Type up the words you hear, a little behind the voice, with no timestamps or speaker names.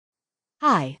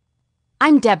Hi,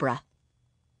 I'm Debra.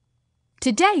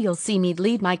 Today you'll see me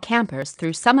lead my campers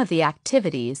through some of the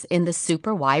activities in the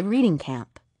Super Y Reading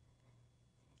Camp.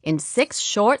 In 6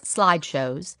 short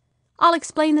slideshows, I'll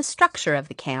explain the structure of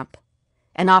the camp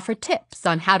and offer tips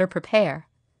on how to prepare.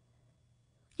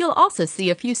 You'll also see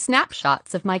a few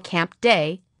snapshots of my camp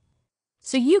day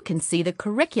so you can see the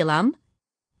curriculum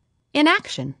in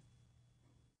action.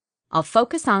 I'll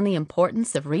focus on the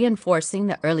importance of reinforcing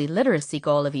the early literacy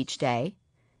goal of each day,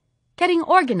 getting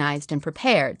organized and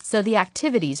prepared so the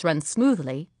activities run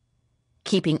smoothly,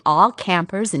 keeping all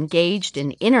campers engaged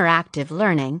in interactive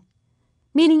learning,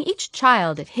 meeting each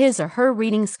child at his or her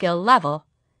reading skill level,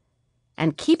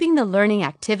 and keeping the learning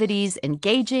activities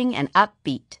engaging and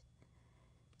upbeat.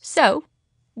 So,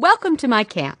 welcome to my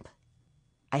camp.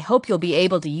 I hope you'll be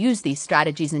able to use these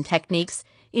strategies and techniques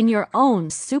in your own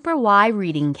Super Y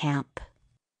Reading Camp.